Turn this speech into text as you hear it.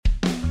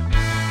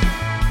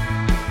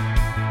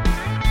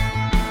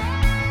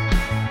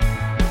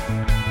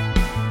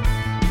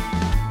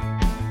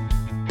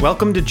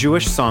Welcome to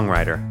Jewish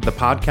Songwriter, the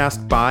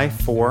podcast by,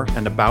 for,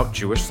 and about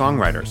Jewish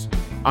songwriters.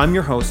 I'm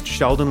your host,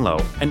 Sheldon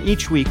Lowe, and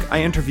each week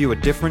I interview a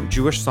different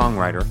Jewish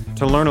songwriter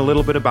to learn a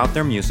little bit about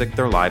their music,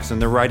 their lives,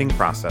 and their writing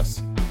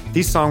process.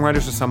 These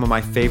songwriters are some of my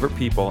favorite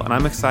people, and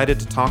I'm excited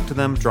to talk to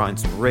them, draw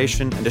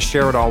inspiration, and to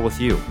share it all with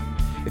you.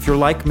 If you're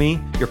like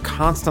me, you're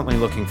constantly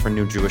looking for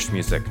new Jewish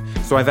music,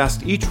 so I've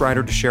asked each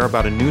writer to share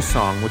about a new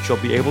song which you'll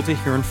be able to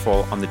hear in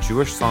full on the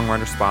Jewish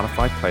Songwriter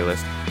Spotify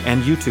playlist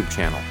and YouTube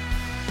channel.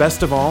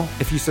 Best of all,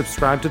 if you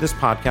subscribe to this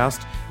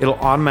podcast, it'll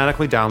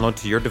automatically download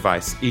to your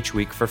device each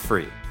week for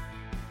free.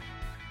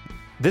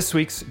 This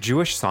week's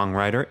Jewish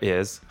songwriter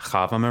is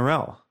Chava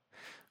Morel.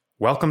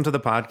 Welcome to the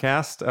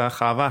podcast.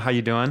 Chava, how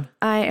you doing?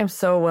 I am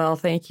so well.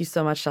 Thank you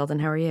so much, Sheldon.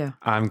 How are you?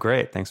 I'm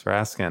great. Thanks for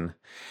asking.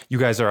 You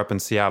guys are up in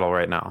Seattle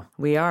right now.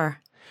 We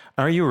are.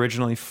 Are you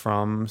originally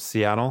from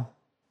Seattle?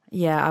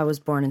 Yeah, I was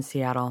born in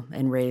Seattle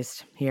and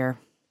raised here.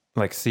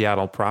 Like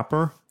Seattle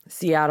proper?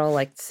 Seattle,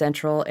 like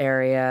central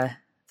area,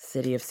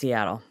 city of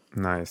Seattle.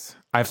 Nice.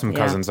 I have some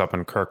cousins up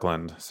in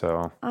Kirkland,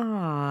 so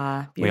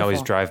Beautiful. We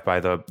always drive by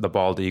the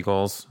bald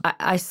eagles.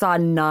 I saw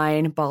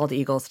 9 bald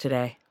eagles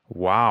today.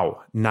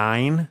 Wow.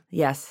 9?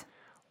 Yes.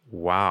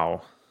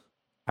 Wow.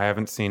 I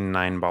haven't seen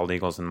 9 bald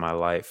eagles in my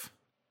life.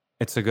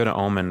 It's a good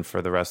omen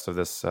for the rest of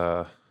this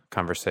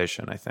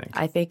conversation, I think.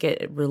 I think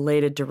it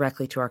related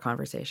directly to our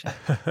conversation.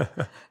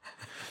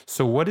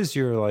 So what is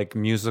your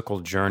musical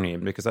journey?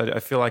 Because I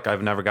feel like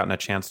I've never gotten a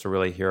chance to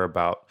really hear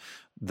about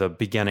the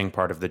beginning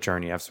part of the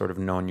journey. I've sort of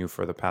known you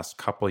for the past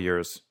couple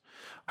years.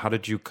 How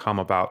did you come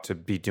about to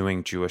be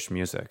doing Jewish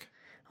music?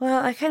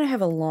 Well, I kind of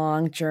have a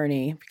long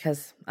journey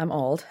because I'm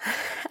old.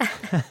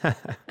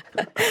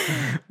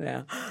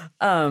 Yeah.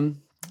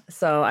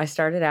 So I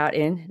started out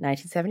in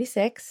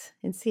 1976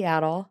 in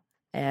Seattle,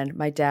 and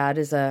my dad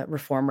is a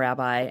Reform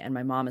rabbi, and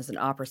my mom is an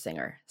opera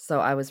singer. So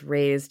I was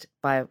raised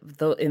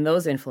in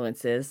those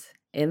influences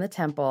in the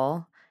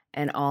temple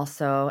and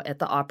also at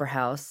the opera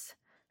house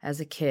as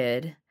a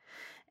kid.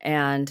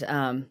 And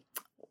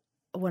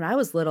when I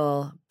was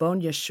little,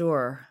 Bon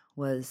Yeshur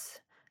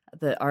was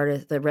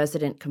the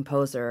resident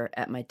composer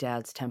at my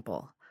dad's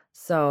temple.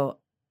 So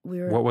we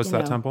were. What was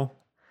that temple?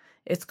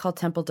 It's called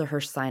Temple de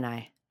Hirsch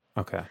Sinai.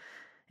 Okay.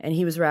 And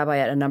he was rabbi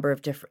at a number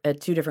of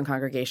 2 different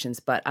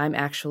congregations, but I'm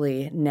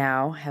actually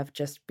now have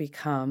just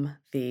become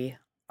the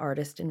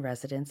artist in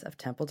residence of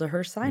Temple de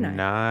Hirsch Sinai.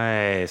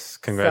 Nice.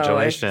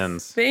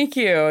 Congratulations. So thank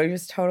you. It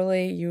was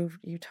totally, you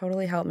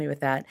totally helped me with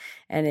that.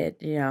 And it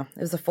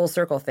was a full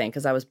circle thing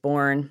because I was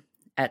born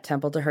at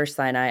Temple de Hirsch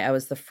Sinai. I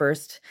was the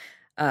first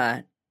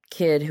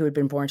kid who had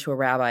been born to a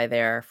rabbi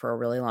there for a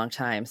really long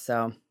time.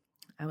 So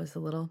I was a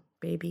little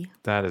baby.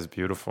 That is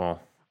beautiful.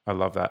 I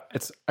love that.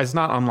 It's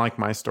not unlike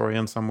my story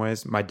in some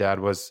ways. My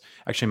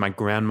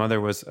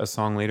grandmother was a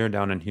song leader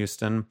down in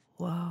Houston.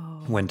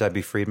 Whoa. When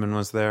Debbie Friedman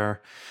was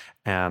there.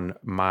 And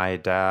my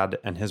dad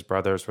and his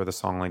brothers were the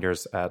song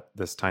leaders at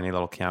this tiny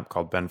little camp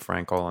called Ben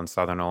Frankel in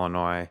Southern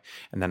Illinois.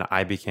 And then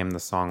I became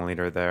the song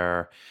leader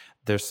there.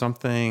 There's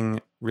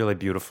something really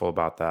beautiful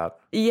about that.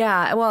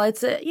 Yeah, well,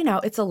 it's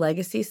a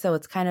legacy. So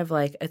it's kind of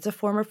like, it's a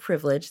form of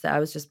privilege that I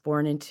was just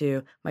born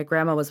into. My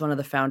grandma was one of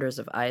the founders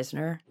of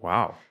Eisner.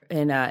 Wow.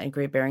 In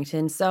Great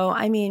Barrington. So,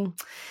 I mean,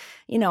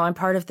 I'm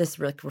part of this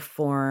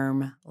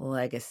Reform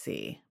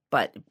legacy.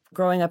 But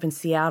growing up in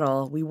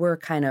Seattle, we were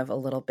kind of a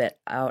little bit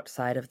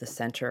outside of the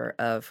center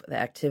of the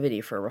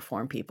activity for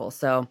Reform people.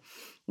 So,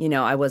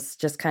 I was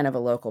just kind of a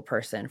local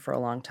person for a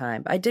long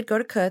time. I did go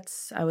to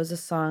Kutz. I was a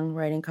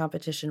songwriting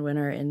competition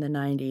winner in the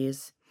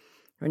 90s,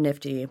 or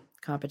NIFTY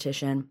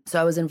competition. So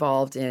I was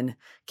involved in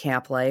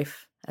camp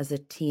life as a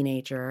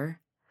teenager.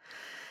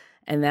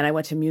 And then I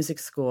went to music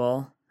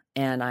school,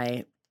 and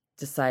I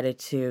decided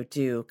to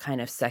do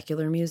kind of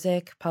secular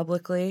music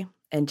publicly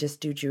and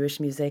just do Jewish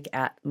music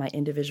at my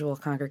individual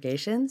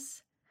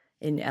congregations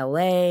in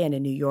LA and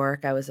in New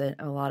York. I was at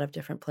a lot of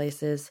different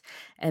places.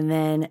 And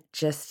then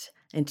just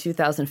in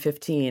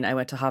 2015, I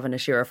went to Hava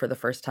Nashira for the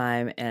first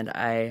time, and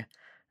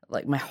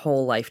my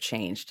whole life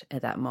changed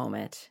at that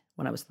moment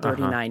when I was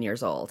 39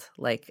 years old.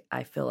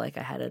 I feel like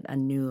I had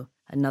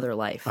another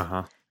life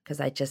because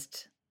I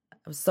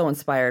was so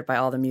inspired by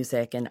all the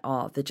music and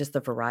all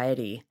the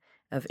variety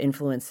of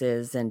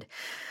influences and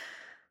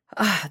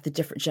the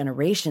different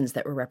generations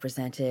that were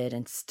represented,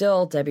 and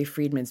still Debbie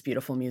Friedman's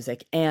beautiful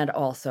music, and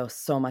also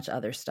so much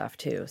other stuff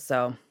too.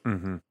 So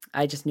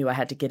I just knew I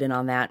had to get in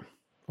on that.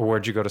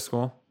 Where'd you go to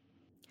school?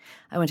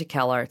 I went to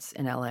CalArts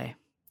in LA,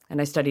 and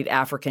I studied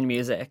African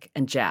music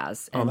and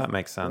jazz. And that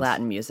makes sense.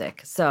 Latin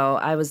music. So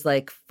I was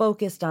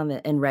focused on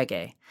and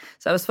reggae.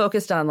 So I was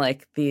focused on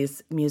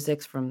these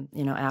musics from,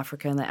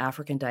 Africa and the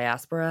African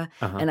diaspora.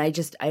 And I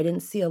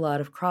didn't see a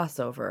lot of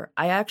crossover.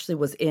 I actually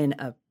was in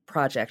a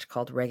project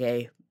called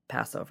Reggae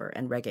Passover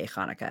and Reggae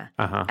Hanukkah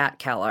at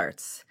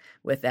CalArts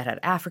that had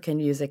African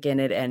music in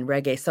it and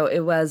reggae. So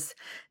it was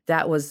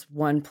that was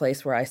one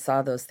place where I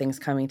saw those things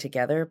coming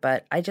together.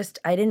 But I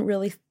didn't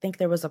really think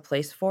there was a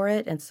place for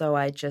it. And so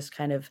I just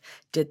kind of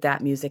did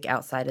that music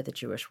outside of the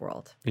Jewish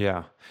world.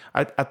 Yeah.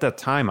 At that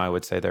time, I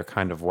would say there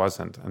kind of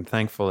wasn't. And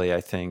thankfully,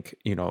 I think,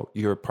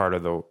 you're part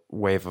of the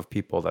wave of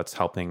people that's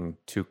helping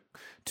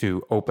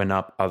to open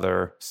up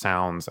other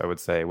sounds, I would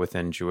say,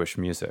 within Jewish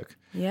music.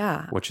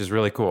 Yeah. Which is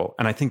really cool.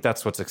 And I think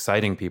that's what's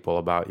exciting people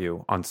about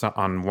you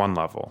on one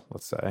level,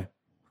 let's say.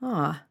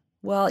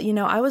 Well,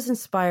 I was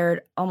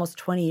inspired almost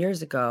 20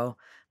 years ago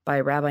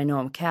by Rabbi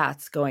Noam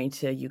Katz going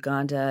to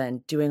Uganda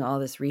and doing all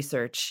this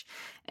research.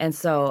 And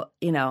so,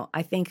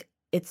 I think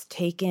it's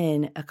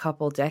taken a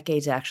couple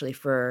decades actually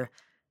for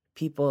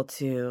people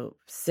to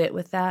sit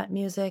with that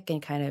music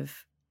and kind of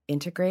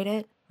integrate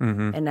it.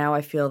 Mm-hmm. And now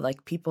I feel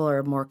like people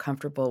are more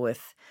comfortable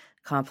with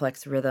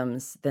complex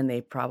rhythms than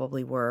they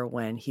probably were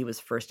when he was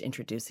first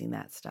introducing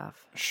that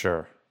stuff.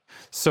 Sure.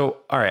 So,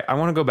 all right, I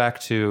want to go back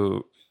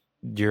to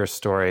your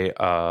story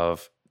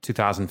of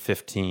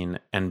 2015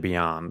 and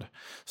beyond.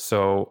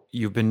 So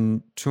you've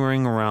been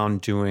touring around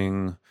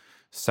doing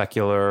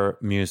secular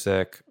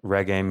music,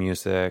 reggae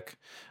music,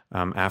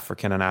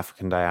 African and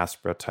African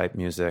diaspora type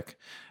music.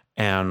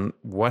 And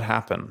what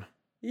happened?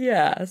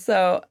 Yeah.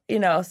 So,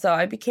 so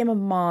I became a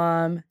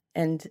mom,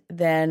 and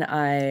then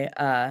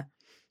I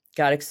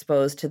got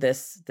exposed to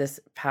this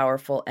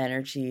powerful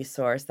energy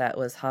source that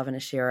was Hava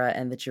Nashira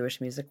and the Jewish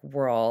music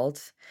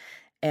world.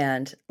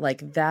 And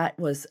that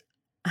was,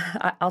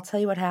 I'll tell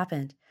you what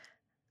happened.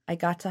 I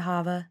got to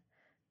Hava.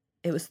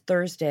 It was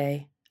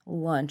Thursday,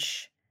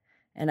 lunch,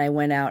 and I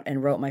went out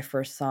and wrote my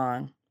first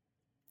song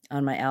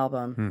on my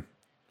album.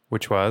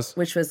 Which was?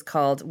 Which was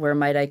called Where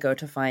Might I Go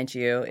to Find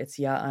You? It's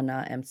Ya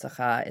Ana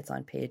Emtsacha. It's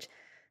on page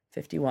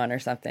 51 or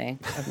something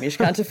of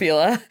Mishkan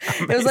Tefillah.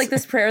 It was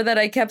this prayer that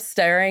I kept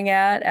staring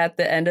at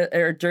the end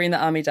or during the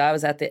Amidah. I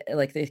was at the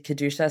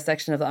Kedusha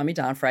section of the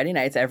Amidah on Friday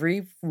nights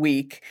every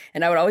week.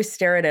 And I would always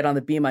stare at it on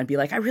the Bima and be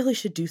like, I really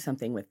should do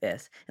something with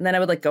this. And then I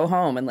would go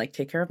home and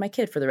take care of my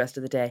kid for the rest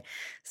of the day.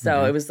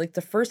 So It was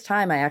the first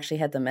time I actually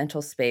had the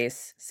mental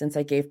space since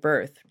I gave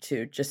birth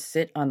to just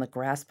sit on the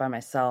grass by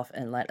myself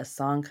and let a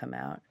song come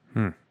out.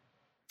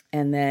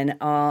 And then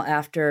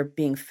after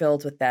being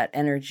filled with that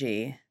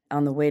energy,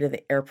 on the way to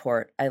the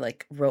airport, I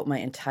wrote my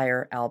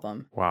entire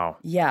album. Wow.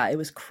 Yeah, it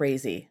was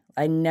crazy.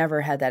 I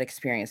never had that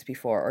experience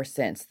before or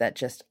since, that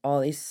just all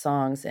these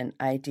songs and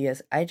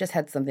ideas. I just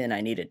had something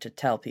I needed to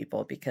tell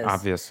people because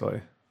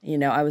obviously,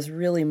 I was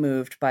really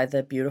moved by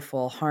the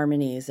beautiful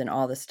harmonies and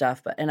all this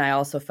stuff. And I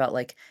also felt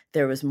like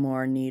there was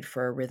more need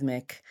for a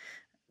rhythmic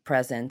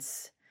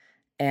presence.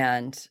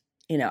 And,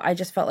 I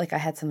just felt like I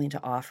had something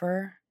to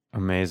offer.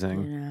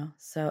 Amazing.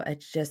 So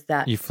it's just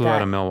that. You flew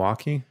out of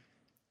Milwaukee?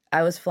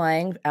 I was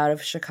flying out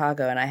of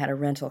Chicago and I had a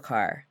rental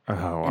car. Oh,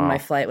 wow. And my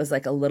flight was a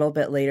little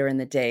bit later in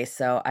the day.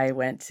 So I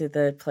went to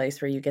the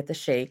place where you get the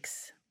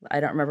shakes. I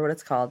don't remember what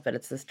it's called, but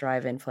it's this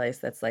drive-in place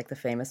that's the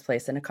famous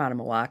place in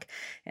Economawalk.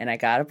 And I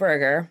got a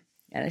burger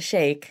and a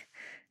shake.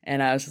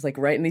 And I was just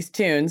writing these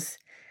tunes.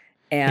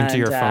 And, into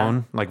your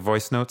phone,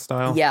 voice note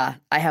style? Yeah.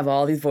 I have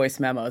all these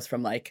voice memos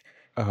from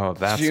oh,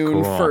 that's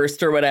June cool.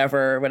 1st or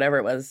whatever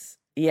it was.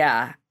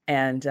 Yeah.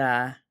 And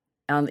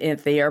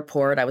at the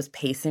airport, I was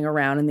pacing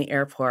around in the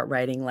airport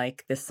writing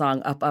this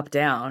song Up, Up,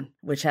 Down,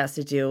 which has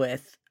to do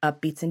with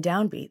upbeats and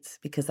downbeats,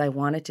 because I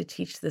wanted to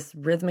teach this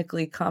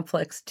rhythmically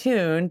complex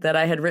tune that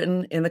I had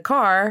written in the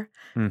car.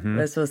 Mm-hmm.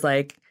 This was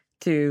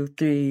 2,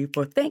 3,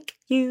 4, thank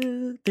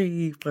you,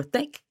 3, 4,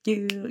 thank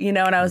you. And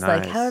I was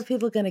Nice. how are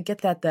people going to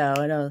get that though?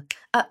 And I was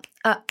up,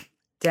 up,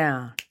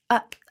 down,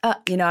 up,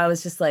 up. I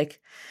was just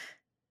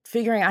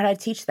figuring out how to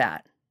teach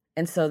that.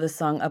 And so the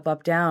song Up,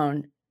 Up,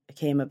 Down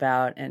came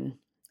about, and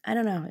I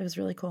don't know, it was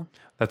really cool.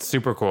 That's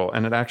super cool.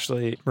 And it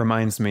actually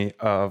reminds me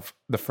of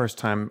the first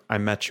time I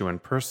met you in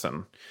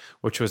person,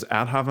 which was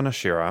at Hava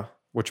Nashira,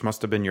 which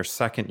must have been your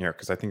second year,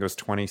 because I think it was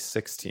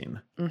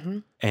 2016. Mm-hmm.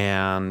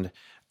 And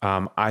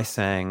I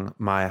sang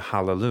My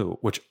Hallelujah,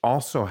 which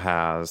also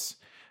has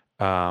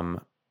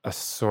a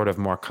sort of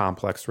more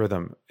complex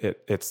rhythm.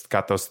 It's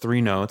got those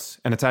 3 notes,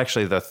 and it's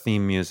actually the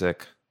theme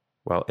music.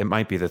 Well, it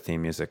might be the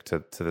theme music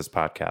to this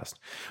podcast,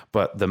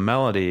 but the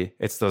melody,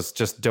 it's those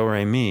just do,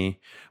 re,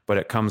 mi, but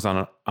it comes on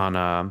a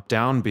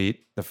downbeat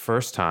the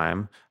first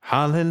time,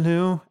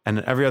 hallelujah, and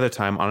every other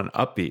time on an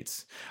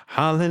upbeats,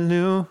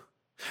 hallelujah,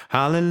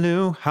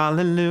 hallelujah,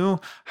 hallelujah,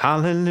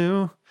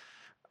 hallelujah.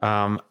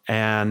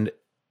 And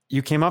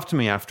you came up to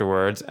me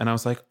afterwards and I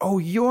was like, oh,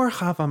 you're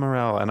Chava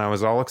Morel. And I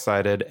was all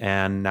excited.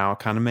 And now it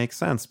kind of makes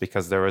sense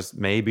because there was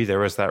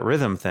that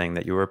rhythm thing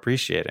that you were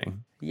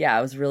appreciating. Yeah,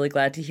 I was really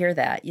glad to hear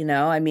that.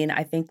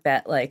 I think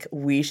that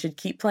we should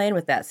keep playing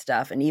with that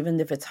stuff. And even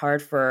if it's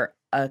hard for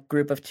a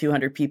group of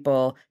 200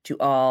 people to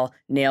all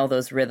nail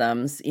those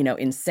rhythms,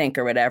 in sync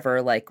or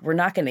whatever, we're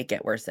not going to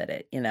get worse at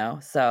it,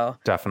 So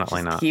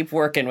definitely not. Keep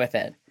working with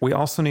it. We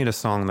also need a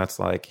song that's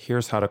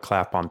here's how to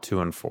clap on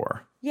 2 and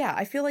 4. Yeah,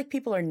 I feel like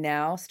people are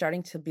now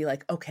starting to be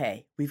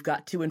okay, we've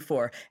got 2 and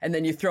 4. And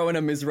then you throw in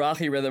a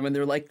Mizrahi rhythm and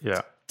they're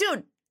yeah,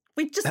 dude,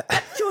 we just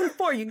got 2 and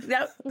 4.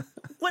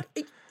 What?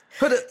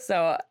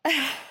 So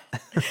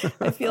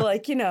I feel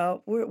like,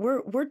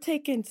 we're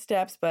taking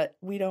steps, but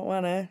we don't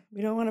want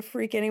to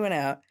freak anyone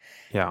out.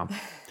 Yeah.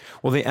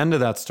 Well, the end of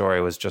that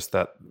story was just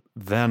that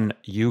then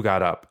you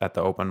got up at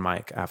the open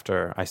mic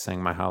after I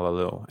sang my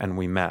Hallelujah and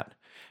we met.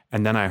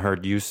 And then I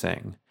heard you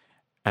sing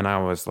and I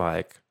was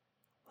like,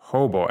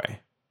 oh boy,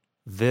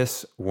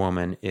 this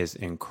woman is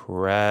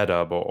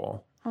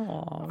incredible.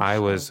 Oh, I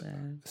was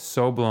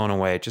so blown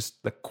away.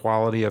 Just the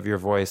quality of your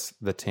voice,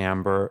 the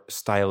timbre,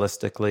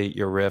 stylistically,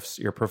 your riffs,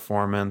 your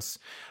performance.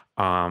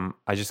 I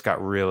just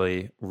got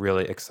really,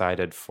 really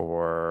excited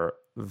for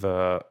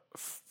the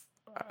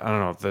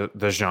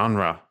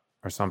genre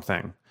or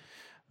something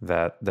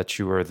that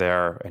you were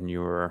there and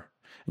you're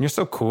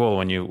so cool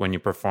when you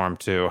perform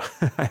too.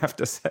 I have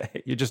to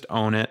say, you just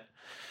own it.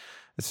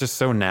 It's just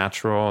so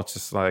natural. It's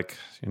just like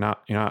you're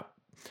not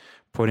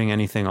putting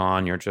anything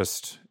on. You're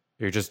just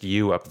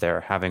you up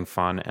there having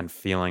fun and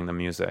feeling the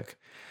music.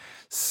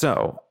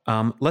 So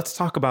let's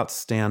talk about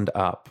Stand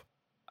Up.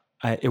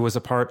 It was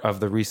a part of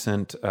the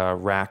recent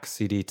RAC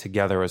CD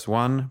Together as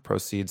One.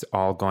 Proceeds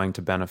all going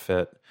to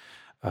benefit,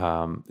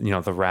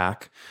 the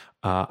RAC.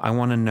 I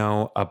want to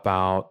know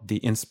about the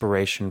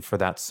inspiration for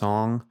that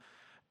song,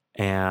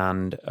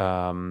 and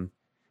tell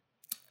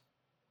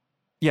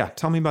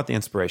me about the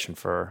inspiration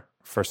for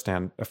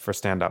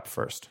Stand Up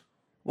first.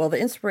 Well, the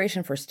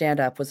inspiration for Stand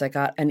Up was I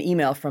got an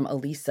email from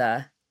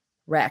Elisa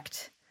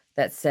Recht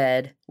that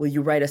said, will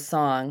you write a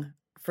song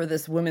for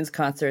this women's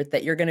concert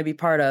that you're going to be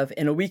part of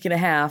in a week and a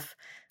half?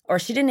 Or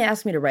she didn't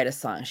ask me to write a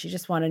song. She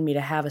just wanted me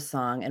to have a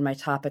song. And my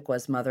topic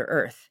was Mother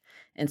Earth.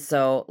 And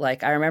so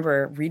I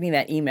remember reading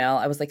that email.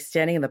 I was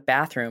standing in the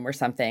bathroom or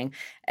something.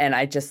 And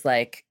I just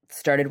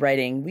started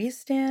writing, we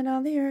stand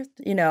on the earth.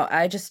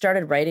 I just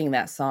started writing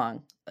that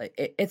song.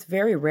 It's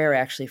very rare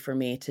actually for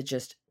me to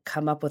just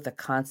come up with a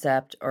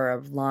concept or a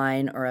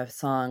line or a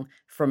song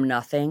from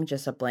nothing,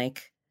 just a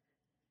blank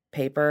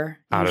paper.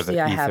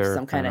 Usually I have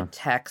some kind of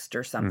text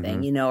or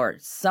something, or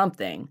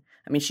something.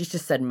 I mean, she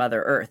just said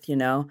Mother Earth,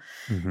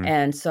 Mm-hmm.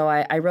 And so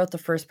I wrote the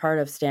first part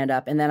of Stand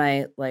Up, and then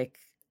I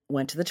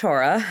went to the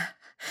Torah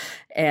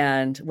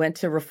and went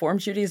to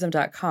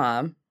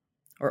reformjudaism.com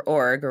or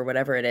org or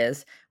whatever it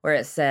is, where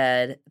it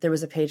said there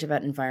was a page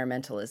about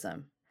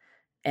environmentalism.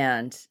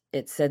 And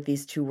it said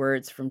these two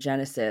words from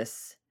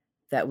Genesis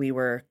that we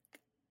were,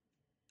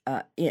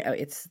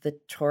 it's the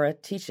Torah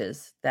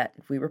teaches that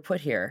we were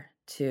put here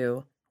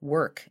to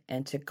work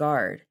and to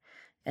guard.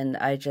 And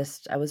I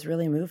was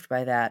really moved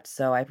by that.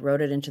 So I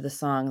wrote it into the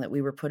song that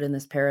we were put in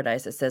this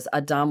paradise. It says,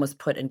 Adam was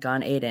put in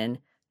Gan Eden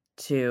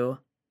to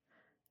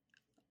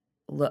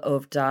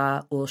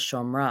L'ovda ul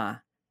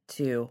Shomra,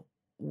 to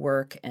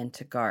work and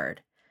to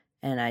guard.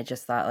 And I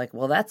just thought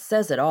well, that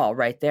says it all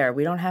right there.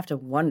 We don't have to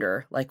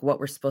wonder what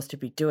we're supposed to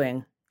be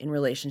doing in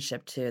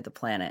relationship to the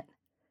planet.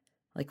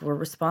 We're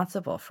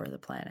responsible for the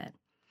planet.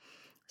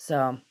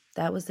 So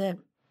that was it.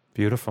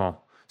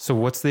 Beautiful. So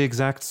what's the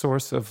exact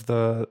source of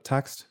the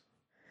text?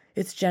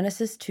 It's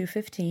Genesis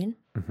 2:15.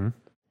 Mm-hmm.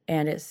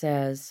 And it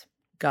says,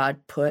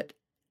 God put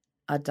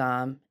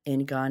Adam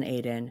in Gan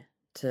Eden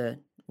to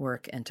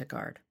work and to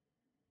guard.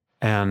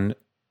 And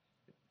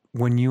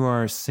when you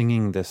are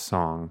singing this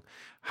song,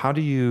 how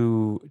do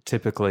you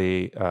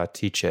typically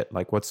teach it?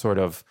 What sort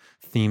of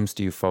themes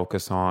do you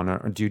focus on?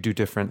 Or do you do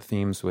different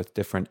themes with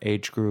different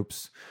age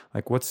groups?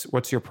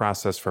 What's your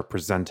process for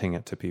presenting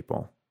it to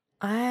people?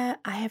 I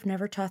have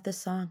never taught this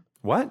song.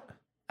 What?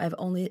 I've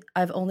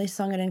only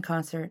sung it in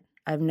concert.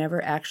 I've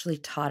never actually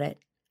taught it.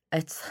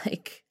 It's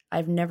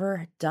I've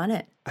never done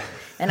it.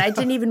 And I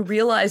didn't even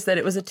realize that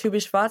it was a Tu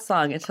B'Shvat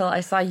song until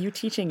I saw you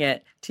teaching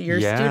it to your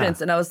students.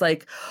 And I was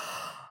like,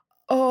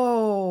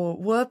 oh,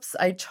 whoops,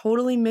 I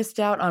totally missed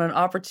out on an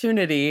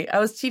opportunity. I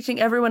was teaching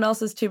everyone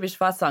else's Tu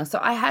B'Shvat song. So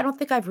I don't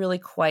think I've really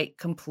quite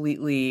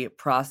completely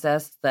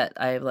processed that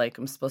I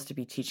am supposed to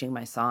be teaching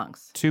my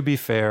songs. To be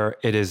fair,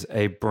 it is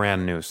a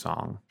brand new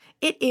song.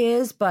 It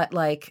is, but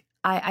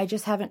I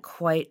just haven't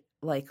quite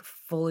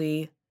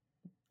fully,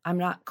 I'm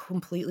not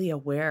completely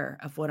aware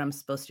of what I'm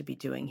supposed to be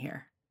doing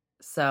here.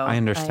 So I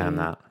understand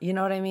that. You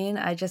know what I mean?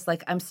 I just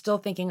I'm still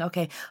thinking,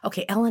 okay,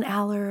 Ellen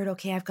Allard.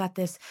 Okay, I've got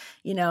this,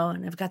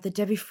 and I've got the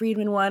Debbie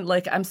Friedman one.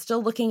 I'm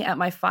still looking at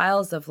my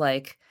files of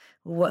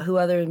who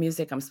other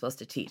music I'm supposed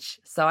to teach.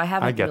 So I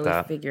haven't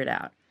really figured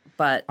out.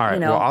 But all right,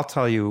 well, I'll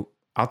tell you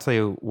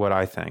what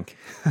I think.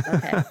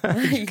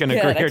 Okay, you can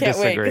agree or disagree. I can't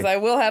wait because I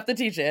will have to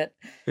teach it.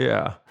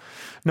 Yeah.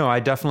 No, I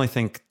definitely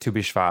think Tu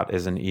B'Shvat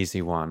is an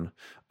easy one.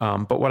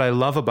 But what I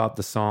love about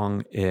the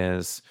song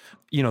is,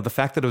 the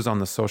fact that it was on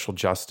the social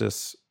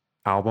justice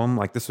album.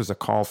 This was a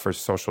call for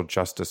social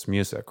justice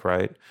music,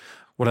 right?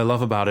 What I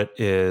love about it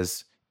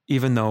is,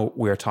 even though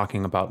we're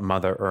talking about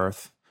Mother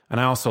Earth, and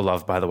I also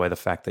love, by the way, the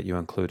fact that you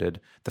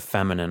included the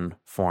feminine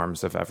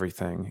forms of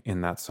everything in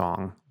that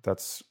song.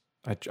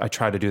 I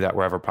try to do that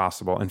wherever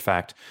possible. In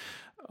fact,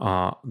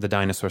 the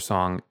Dinosaur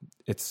song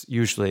it's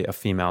usually a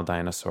female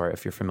dinosaur,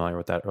 if you're familiar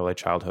with that early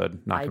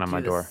childhood knocking on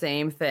my door. I do the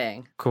same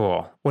thing.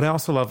 Cool. What I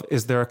also love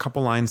is there are a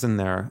couple lines in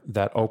there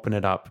that open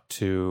it up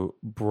to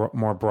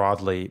more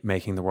broadly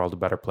making the world a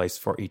better place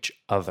for each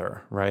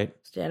other, right?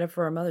 Stand up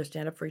for our mother,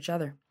 stand up for each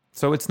other.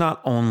 So it's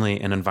not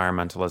only an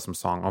environmentalism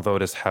song, although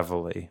it is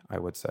heavily, I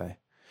would say.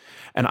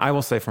 And I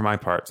will say for my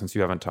part, since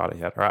you haven't taught it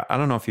yet, or I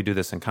don't know if you do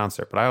this in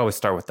concert, but I always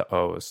start with the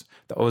O's.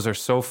 The O's are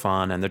so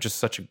fun, and they're just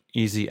such an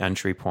easy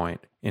entry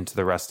point into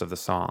the rest of the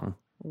song.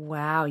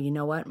 Wow, you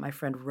know what? My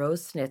friend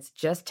Rose Snitz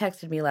just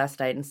texted me last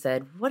night and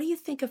said, what do you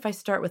think if I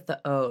start with the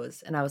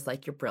O's? And I was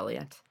like, you're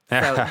brilliant. So,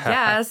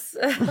 yes.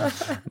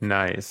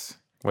 Nice.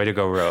 Way to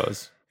go,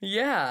 Rose.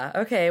 Yeah.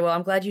 Okay. Well,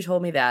 I'm glad you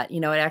told me that.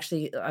 It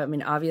actually, I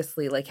mean,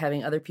 obviously, like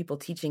having other people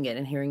teaching it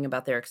and hearing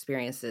about their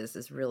experiences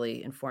is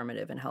really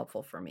informative and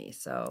helpful for me.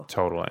 So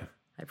totally.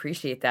 I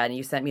appreciate that. And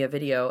you sent me a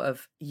video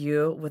of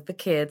you with the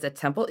kids at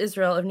Temple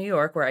Israel of New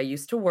York, where I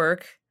used to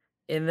work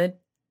in the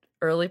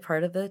early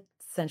part of the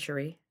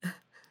century.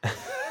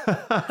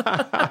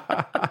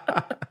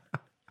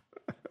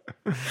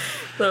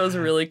 That was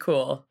really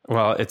cool.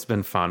 Well, it's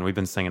been fun. We've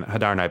been singing,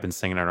 Hadar and I have been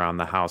singing it around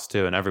the house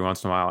too. And every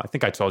once in a while, I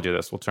think I told you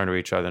this, we'll turn to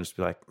each other and just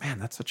be like, man,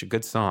 that's such a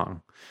good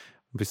song.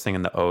 We'll be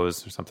singing the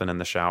O's or something in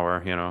the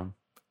shower,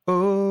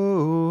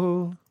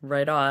 Oh.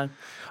 Right on.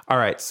 All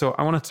right. So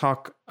I want to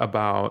talk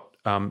about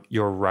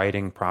your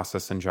writing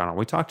process in general.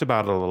 We talked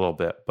about it a little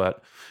bit,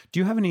 but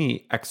do you have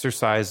any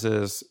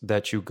exercises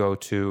that you go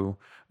to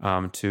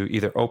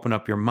either open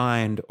up your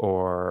mind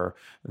or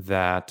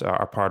that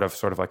are part of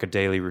sort of like a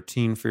daily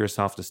routine for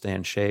yourself to stay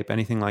in shape?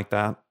 Anything like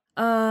that?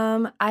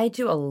 I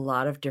do a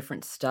lot of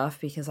different stuff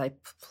because I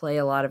play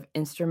a lot of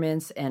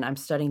instruments and I'm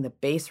studying the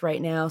bass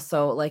right now.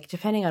 So like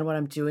depending on what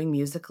I'm doing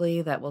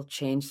musically, that will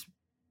change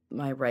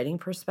my writing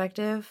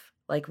perspective.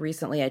 Like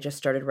recently I just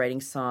started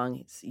writing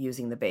songs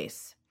using the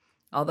bass.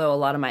 Although a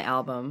lot of my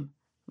album,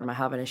 or my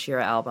Hava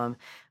Nashira album,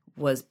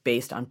 was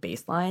based on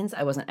bass lines.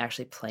 I wasn't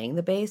actually playing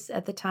the bass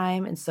at the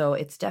time. And so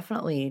it's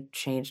definitely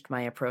changed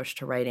my approach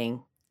to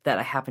writing that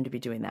I happen to be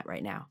doing that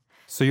right now.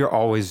 So you're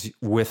always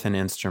with an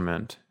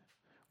instrument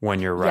when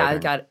you're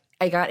writing? Yeah,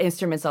 I got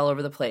instruments all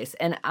over the place.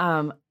 And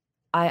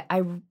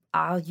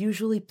I'll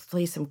usually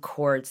play some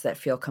chords that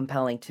feel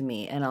compelling to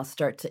me, and I'll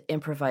start to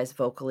improvise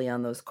vocally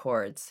on those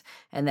chords.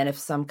 And then if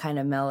some kind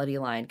of melody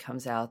line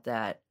comes out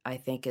that I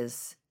think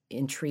is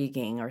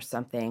intriguing or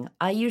something,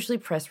 I usually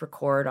press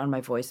record on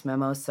my voice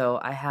memo. So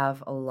I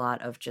have a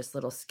lot of just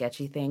little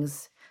sketchy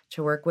things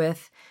to work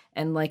with.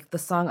 And like the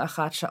song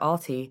Achat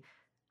Sha'alti,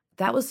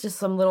 that was just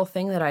some little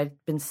thing that I'd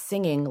been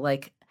singing.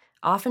 Like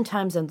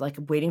oftentimes I'm like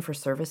waiting for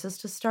services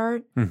to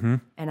start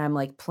and I'm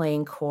like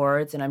playing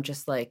chords and I'm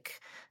just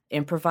like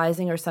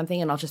improvising or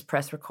something, and I'll just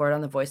press record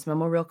on the voice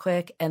memo real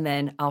quick, and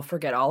then I'll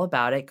forget all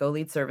about it, go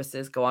lead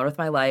services, go on with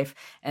my life.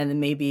 And then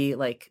maybe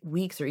like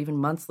weeks or even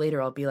months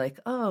later, I'll be like,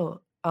 oh,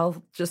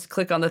 I'll just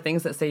click on the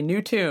things that say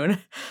new tune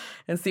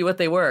and see what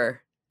they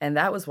were. And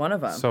that was one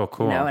of them. So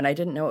cool. And I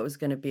didn't know it was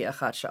going to be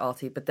Achat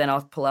Sha'alti, but then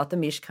I'll pull out the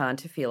Mishkan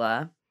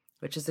Tefillah,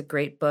 which is a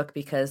great book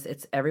because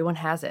everyone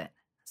has it.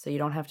 So you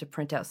don't have to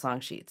print out song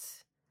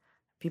sheets.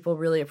 People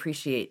really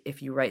appreciate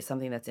if you write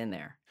something that's in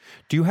there.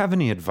 Do you have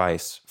any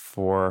advice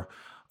for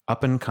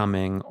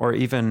up-and-coming or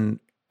even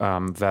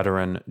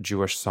veteran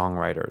Jewish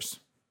songwriters?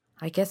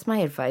 I guess my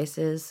advice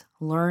is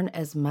learn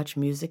as much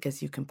music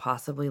as you can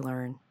possibly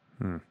learn.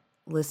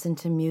 Listen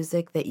to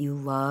music that you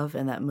love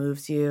and that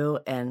moves you,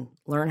 and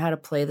learn how to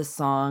play the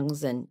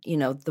songs. And,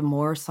 the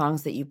more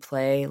songs that you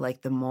play,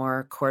 like the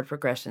more chord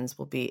progressions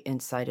will be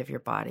inside of your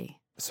body.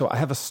 So I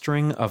have a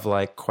string of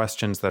like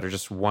questions that are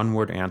just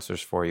one-word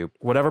answers for you.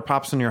 Whatever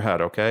pops in your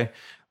head, okay?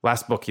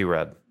 Last book you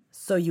read.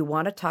 So You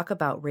Want to Talk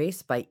About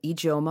Race by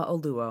Ijeoma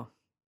Oluo.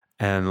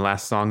 And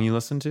last song you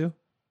listened to?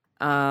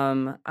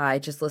 I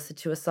just listened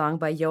to a song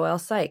by Yoel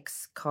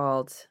Sykes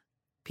called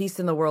Peace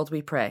in the World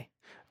We Pray.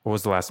 What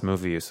was the last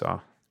movie you saw?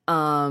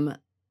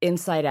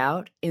 Inside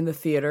Out in the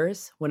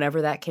theaters,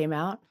 whenever that came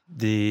out.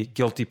 The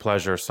guilty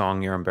pleasure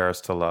song you're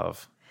embarrassed to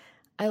love.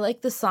 I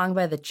like the song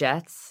by the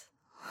Jets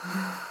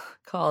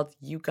called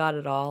You Got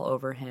It All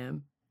Over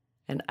Him.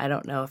 And I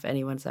don't know if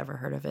anyone's ever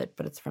heard of it,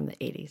 but it's from the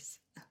 80s.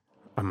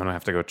 I'm going to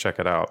have to go check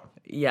it out.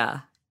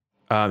 Yeah.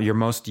 Your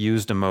most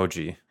used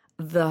emoji?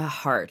 The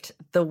heart.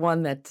 The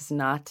one that's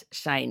not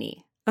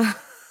shiny.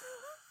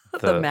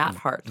 The matte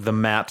heart. The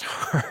matte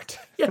heart.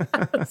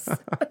 Yes.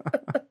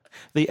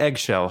 The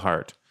eggshell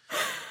heart.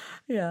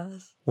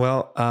 Yes.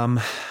 Well,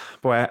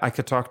 boy, I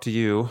could talk to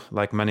you,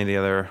 like many of the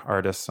other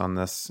artists on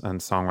this and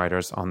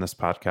songwriters on this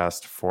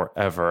podcast,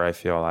 forever, I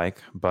feel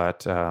like.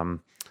 But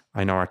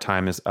I know our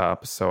time is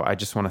up. So I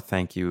just want to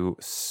thank you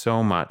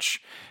so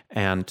much.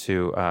 And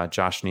to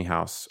Josh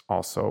Niehaus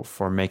also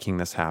for making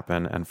this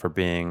happen and for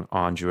being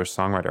on Jewish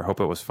Songwriter. Hope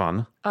it was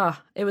fun.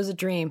 It was a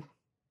dream.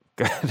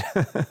 Good.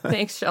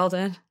 Thanks,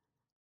 Sheldon.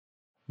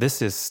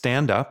 This is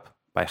Stand Up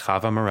by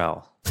Chava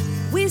Morel.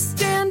 We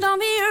stand on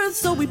the earth,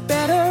 so we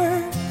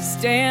better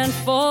stand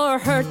for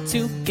her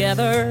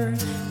together.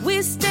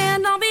 We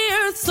stand on the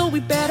earth, so we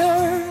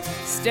better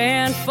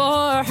stand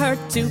for her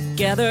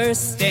together.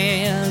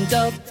 Stand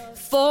up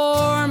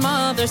for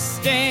Mother,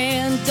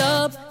 stand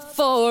up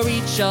for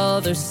each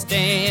other.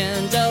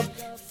 Stand up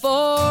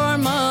for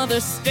Mother,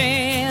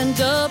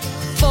 stand up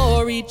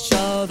for each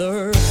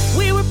other.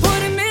 We were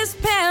put in this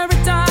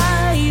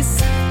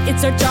paradise,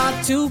 it's our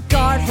job to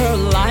guard her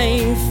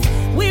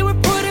life. We were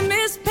put in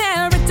this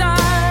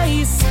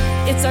paradise,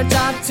 it's our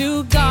job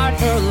to guard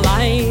her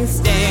life.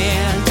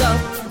 Stand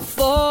up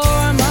for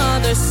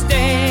Mother,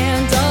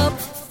 stand up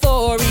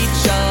for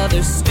each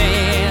other.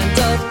 Stand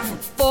up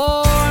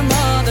for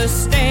Mother,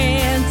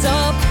 stand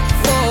up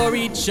for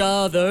each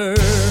other.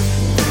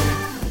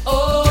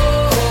 Oh.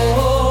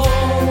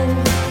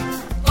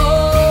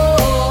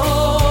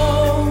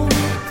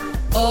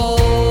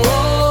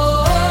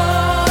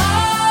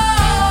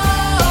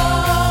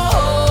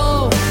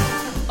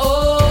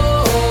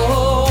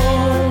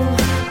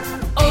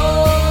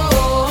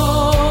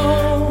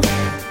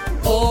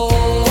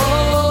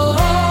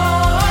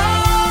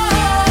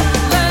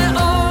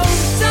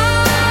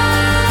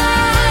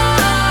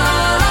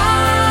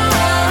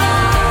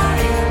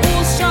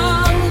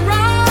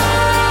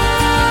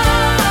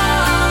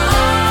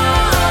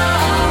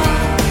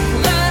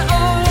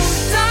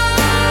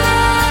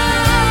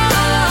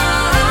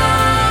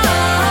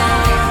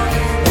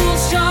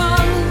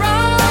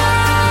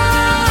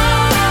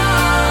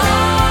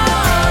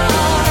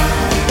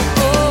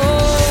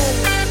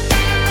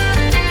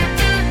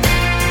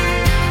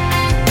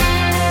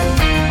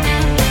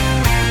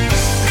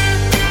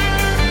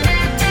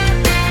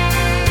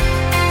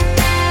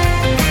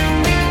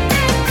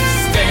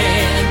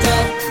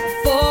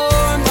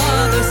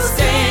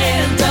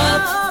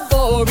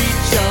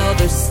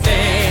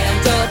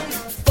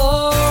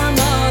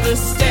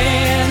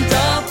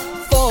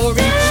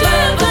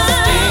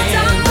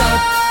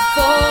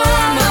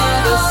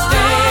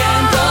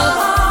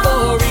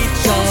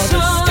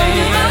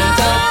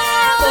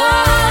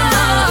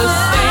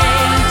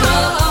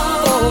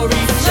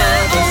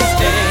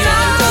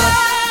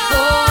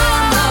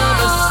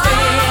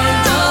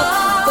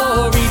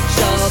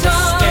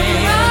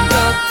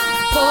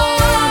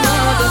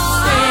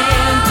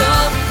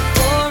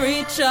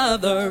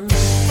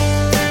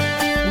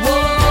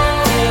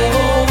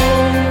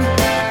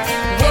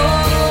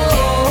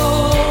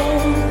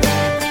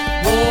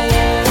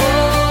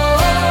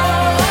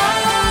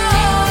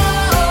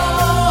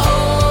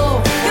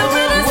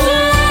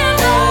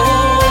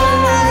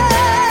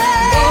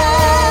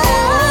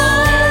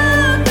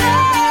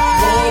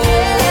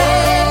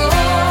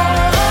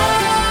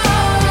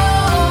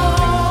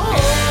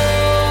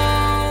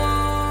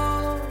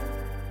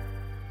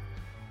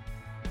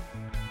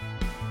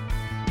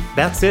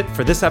 That's it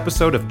for this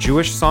episode of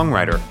Jewish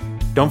Songwriter.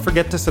 Don't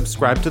forget to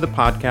subscribe to the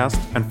podcast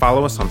and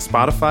follow us on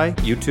Spotify,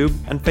 YouTube,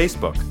 and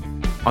Facebook.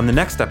 On the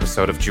next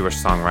episode of Jewish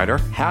Songwriter...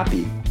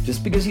 Happy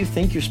just because you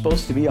think you're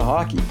supposed to be a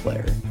hockey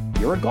player.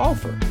 You're a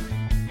golfer.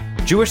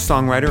 Jewish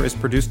Songwriter is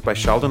produced by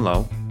Sheldon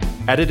Lowe,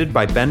 edited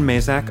by Ben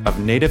Mazak of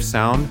Native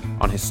Sound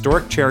on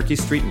historic Cherokee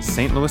Street in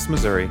St. Louis,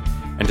 Missouri,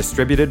 and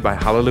distributed by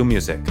Hallelujah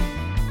Music.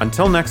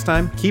 Until next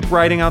time, keep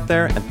writing out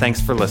there, and thanks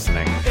for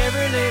listening.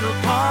 Every little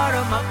part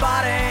of my body